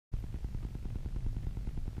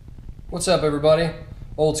What's up, everybody?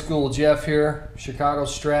 Old School Jeff here, Chicago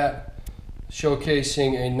Strat,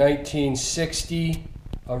 showcasing a 1960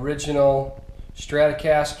 original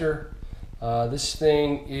Stratocaster. This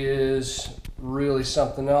thing is really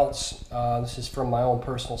something else. This is from my own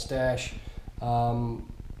personal stash. You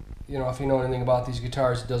know, if you know anything about these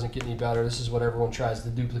guitars, it doesn't get any better. This is what everyone tries to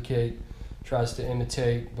duplicate, tries to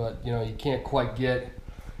imitate, but you know, you can't quite get.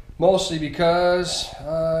 Mostly because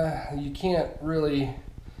you can't really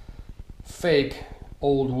fake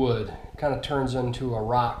old wood. It kind of turns into a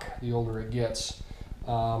rock the older it gets.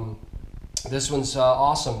 This one's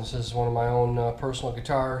awesome. This is one of my own personal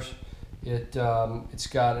guitars. It's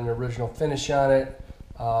got an original finish on it.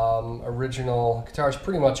 Original guitar's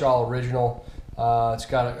pretty much all original. It's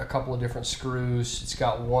got a couple of different screws. It's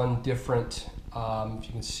got one different, if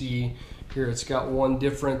you can see here, it's got one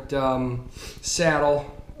different saddle.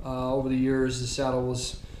 Over the years, the saddle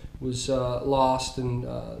was lost and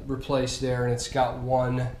replaced there, and it's got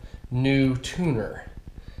one new tuner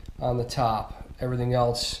on the top. Everything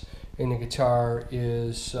else in the guitar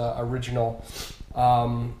is original.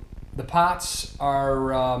 The pots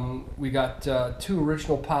are, we got two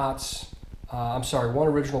original pots. I'm sorry, one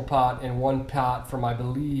original pot and one pot from, I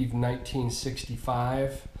believe,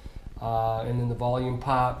 1965. And then the volume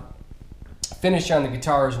pot. Finish on the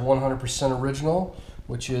guitar is 100% original,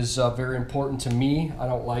 which is very important to me. I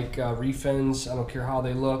don't like refins. I don't care how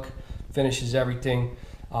they look. Finish is everything.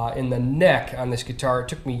 In the neck on this guitar, it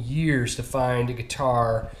took me years to find a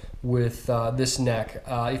guitar with this neck.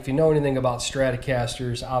 If you know anything about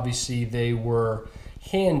Stratocasters, obviously they were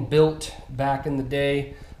hand built back in the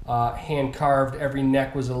day, hand carved. Every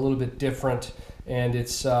neck was a little bit different, and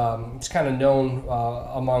it's kind of known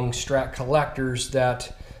among Strat collectors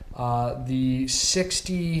that the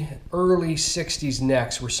early 60s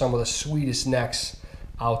necks were some of the sweetest necks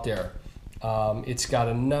out there. It's got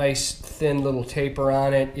a nice thin little taper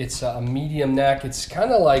on it. It's a medium neck. It's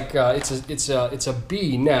kind of like it's a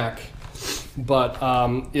B neck, but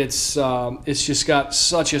it's just got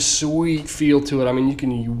such a sweet feel to it. I mean, you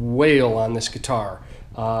can wail on this guitar.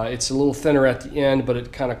 It's a little thinner at the end, but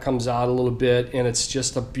it kind of comes out a little bit, and it's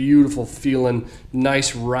just a beautiful feeling,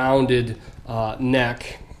 nice rounded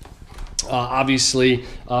neck. Obviously,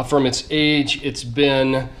 from its age, it's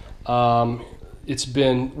been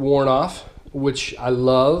worn off, which I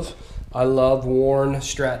love. I love worn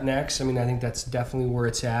Strat necks. I mean, I think that's definitely where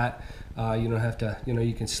it's at. You don't have to, you know,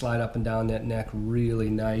 you can slide up and down that neck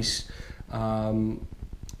really nice.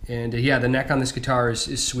 And yeah, the neck on this guitar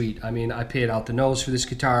is sweet. I mean, I paid out the nose for this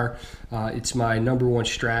guitar. It's my #1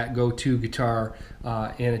 Strat go-to guitar,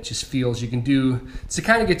 and it just feels, you can do, it's the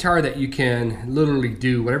kind of guitar that you can literally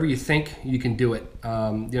do whatever you think, you can do it.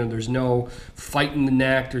 You know, there's no fighting the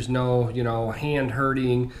neck, there's no, you know, hand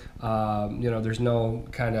hurting, you know, there's no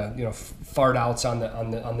kind of, you know, fart outs on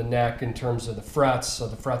the neck in terms of the frets. So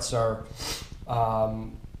the frets are,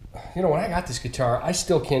 you know, when I got this guitar, I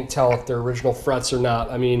still can't tell if they're original frets or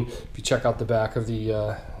not. I mean, if you check out the back of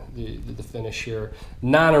the finish here,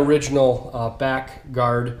 non-original back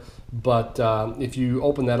guard, but if you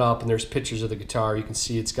open that up and there's pictures of the guitar, you can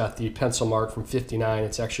see it's got the pencil mark from 59.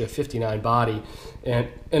 It's actually a 59 body and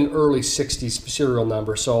an early 60s serial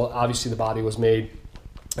number. So obviously the body was made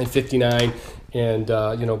in 59, and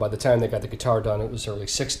you know, by the time they got the guitar done, it was early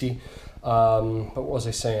 60. What was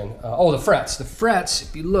I saying? Oh, the frets. The frets,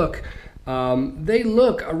 if you look, they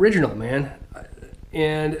look original, man,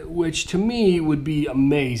 and which to me would be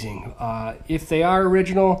amazing. If they are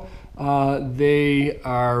original, they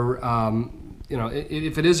are, you know,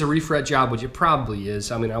 if it is a refret job, which it probably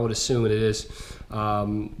is, I mean, I would assume it is,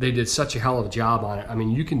 they did such a hell of a job on it. I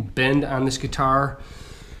mean, you can bend on this guitar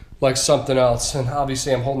like something else, and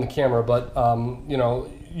obviously I'm holding the camera, but, you know,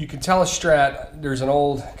 you can tell a Strat. There's an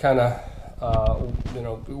old kind of you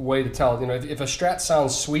know, way to tell. You know, if a Strat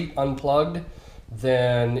sounds sweet unplugged,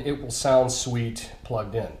 then it will sound sweet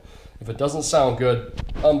plugged in. If it doesn't sound good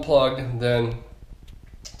unplugged, then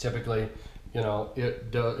typically, you know,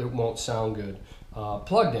 it won't sound good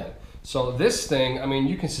plugged in. So this thing, I mean,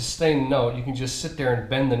 you can sustain the note. You can just sit there and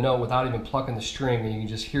bend the note without even plucking the string, and you can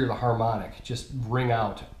just hear the harmonic just ring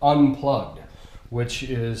out unplugged, which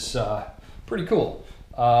is pretty cool.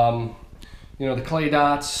 You know, the clay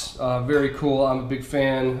dots, very cool. I'm a big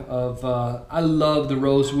fan of, I love the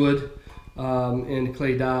rosewood and the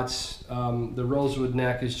clay dots. The rosewood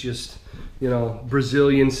neck is just, you know,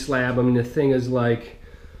 Brazilian slab. I mean, the thing is like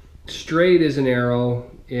straight as an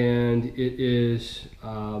arrow, and it is,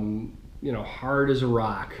 you know, hard as a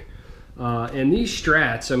rock. And these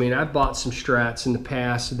Strats, I mean, I've bought some Strats in the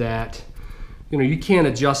past that you know, you can't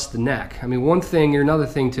adjust the neck. I mean, one thing or another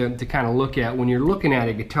thing to kind of look at when you're looking at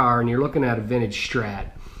a guitar and you're looking at a vintage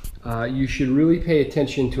Strat, you should really pay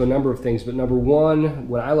attention to a number of things. But number one,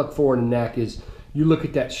 what I look for in a neck is you look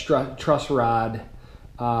at that truss rod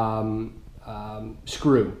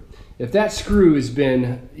screw. If that screw has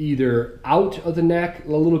been either out of the neck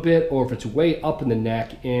a little bit, or if it's way up in the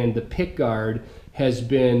neck and the pick guard has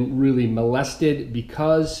been really molested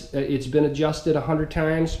because it's been adjusted 100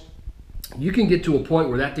 times, you can get to a point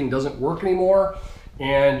where that thing doesn't work anymore,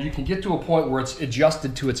 and you can get to a point where it's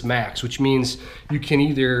adjusted to its max, which means you can't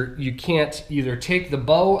either take the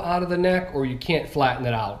bow out of the neck or you can't flatten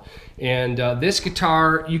it out. And this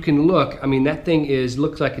guitar, you can look, I mean, that thing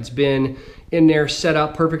looks like it's been in there set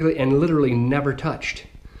up perfectly and literally never touched,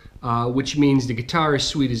 which means the guitar is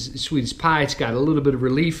sweet as pie. It's got a little bit of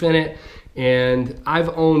relief in it. And I've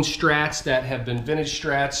owned Strats that have been vintage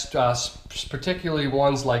Strats, particularly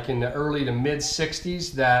ones like in the early to mid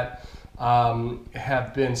 60s that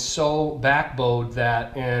have been so backbowed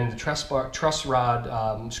that, and the truss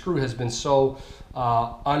rod screw has been so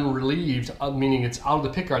unrelieved, meaning it's out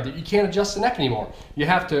of the pickguard, that you can't adjust the neck anymore. You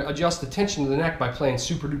have to adjust the tension of the neck by playing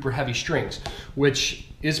super duper heavy strings, which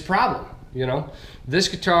is a problem, you know. This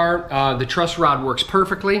guitar, the truss rod works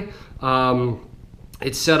perfectly.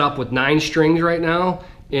 It's set up with 9 strings right now,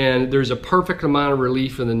 and there's a perfect amount of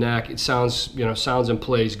relief in the neck. It sounds, you know, sounds and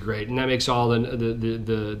plays great, and that makes all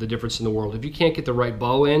the difference in the world. If you can't get the right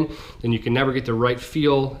bow in, then you can never get the right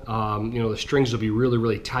feel. You know, the strings will be really,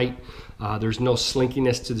 really tight. There's no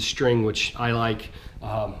slinkiness to the string, which I like,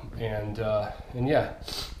 and yeah.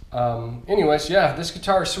 Anyways, yeah, this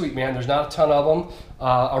guitar is sweet, man. There's not a ton of them.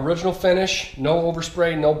 Original finish, no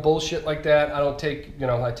overspray, no bullshit like that. I don't take, you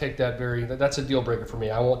know, I take that that's a deal breaker for me.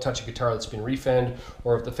 I won't touch a guitar that's been refinned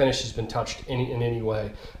or if the finish has been touched in any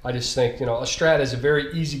way. I just think, you know, a Strat is a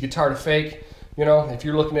very easy guitar to fake. You know, if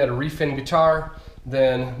you're looking at a refinned guitar,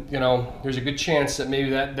 then, you know, there's a good chance that maybe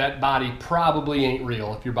that body probably ain't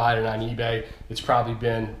real. If you're buying it on eBay, it's probably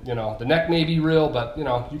been, you know, the neck may be real, but, you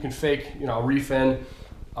know, you can fake, you know, a refin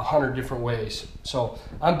 100 different ways. So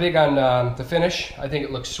I'm big on the finish. I think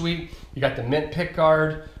it looks sweet. You got the mint pick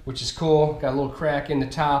guard, which is cool. Got a little crack in the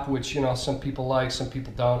top, which, you know, some people like, some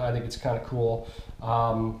people don't. I think it's kind of cool.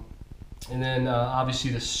 And then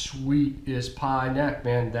obviously the sweet is pie neck,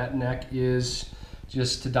 man. That neck is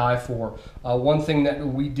just to die for. One thing that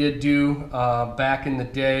we did do back in the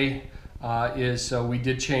day is we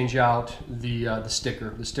did change out the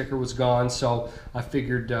sticker. The sticker was gone, so I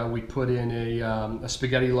figured we'd put in a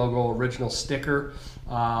spaghetti logo original sticker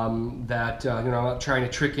that, you know, I'm not trying to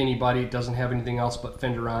trick anybody. It doesn't have anything else but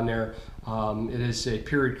Fender on there. It is a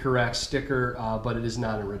period correct sticker, but it is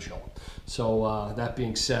not original. So that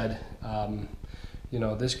being said, you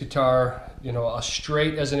know, this guitar, you know, a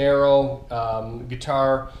straight as an arrow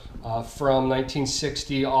guitar from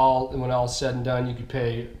 1960, when all said and done, you could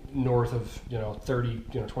pay north of, you know, 30,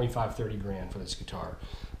 you know, 25, 30 grand for this guitar.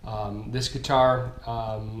 This guitar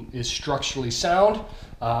is structurally sound.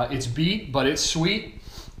 It's beat, but it's sweet.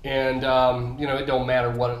 And, you know, it don't matter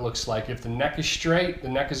what it looks like. If the neck is straight, the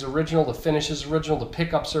neck is original, the finish is original, the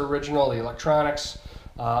pickups are original, the electronics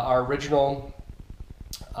are original.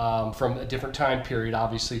 From a different time period,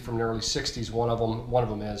 obviously from the early 60s, one of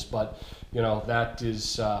them is, but, you know, that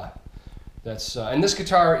is, and this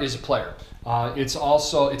guitar is a player.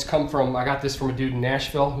 It's come from, I got this from a dude in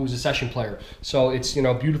Nashville who's a session player. So it's, you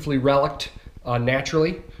know, beautifully relicked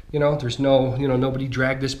naturally. You know, there's no, you know, nobody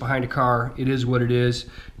dragged this behind a car. It is what it is.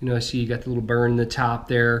 You know, I see you got the little burn in the top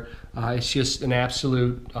there. It's just an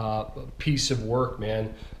absolute piece of work,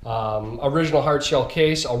 man. Original hard shell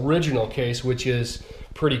case, which is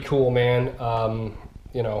pretty cool, man.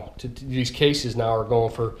 You know, these cases now are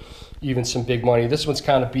going for even some big money. This one's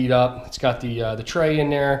kind of beat up. It's got the tray in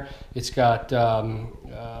there. It's got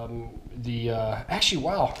actually,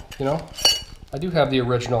 wow, you know, I do have the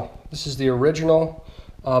original. This is the original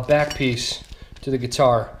back piece to the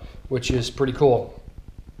guitar, which is pretty cool.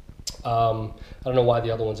 I don't know why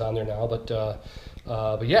the other one's on there now, but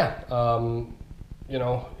yeah, you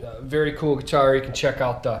know, very cool guitar. You can check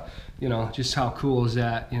out the, you know, just how cool is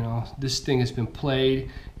that. You know, this thing has been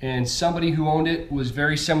played, and somebody who owned it was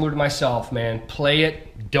very similar to myself, man. Play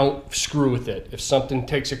it, don't screw with it. If something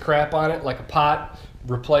takes a crap on it, like a pot,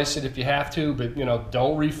 replace it if you have to, but, you know,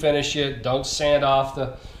 don't refinish it, don't sand off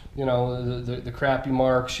the, you know, the crappy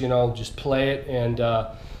marks, you know, just play it. And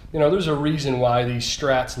you know, there's a reason why these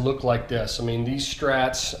Strats look like this. I mean, these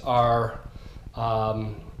Strats are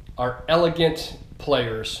elegant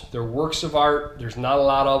players. They're works of art. There's not a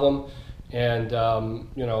lot of them. And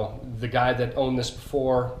you know, the guy that owned this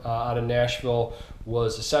before out of Nashville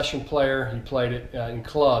was a session player. He played it in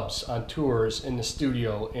clubs, on tours, in the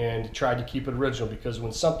studio, and tried to keep it original, because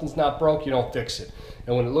when something's not broke, you don't fix it.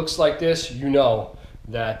 And when it looks like this, you know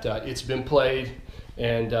that it's been played,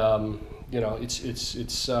 and you know, it's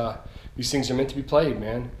these things are meant to be played,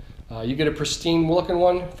 man. You get a pristine looking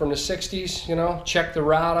one from the 60s, you know, check the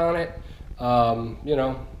rod on it. You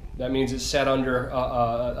know, that means it's set under,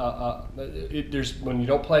 when you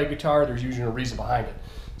don't play a guitar, there's usually a reason behind it.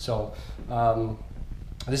 So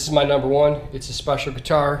this is my number one. It's a special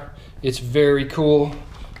guitar. It's very cool.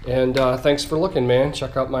 And thanks for looking, man.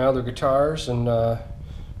 Check out my other guitars, and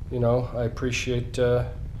you know, I appreciate,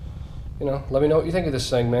 you know, let me know what you think of this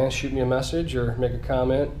thing, man. Shoot me a message or make a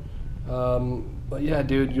comment. But yeah,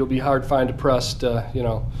 dude, you'll be hard find depressed. You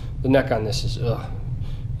know, the neck on this is,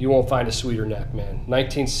 you won't find a sweeter neck, man.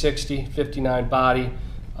 1960, 59 body.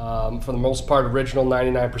 For the most part, original,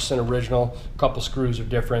 99% original. A couple screws are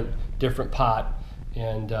different pot.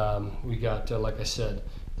 And we got, like I said,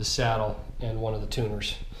 the saddle and one of the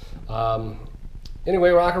tuners. Anyway,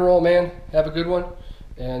 rock and roll, man. Have a good one.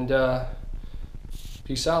 And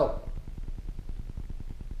peace out.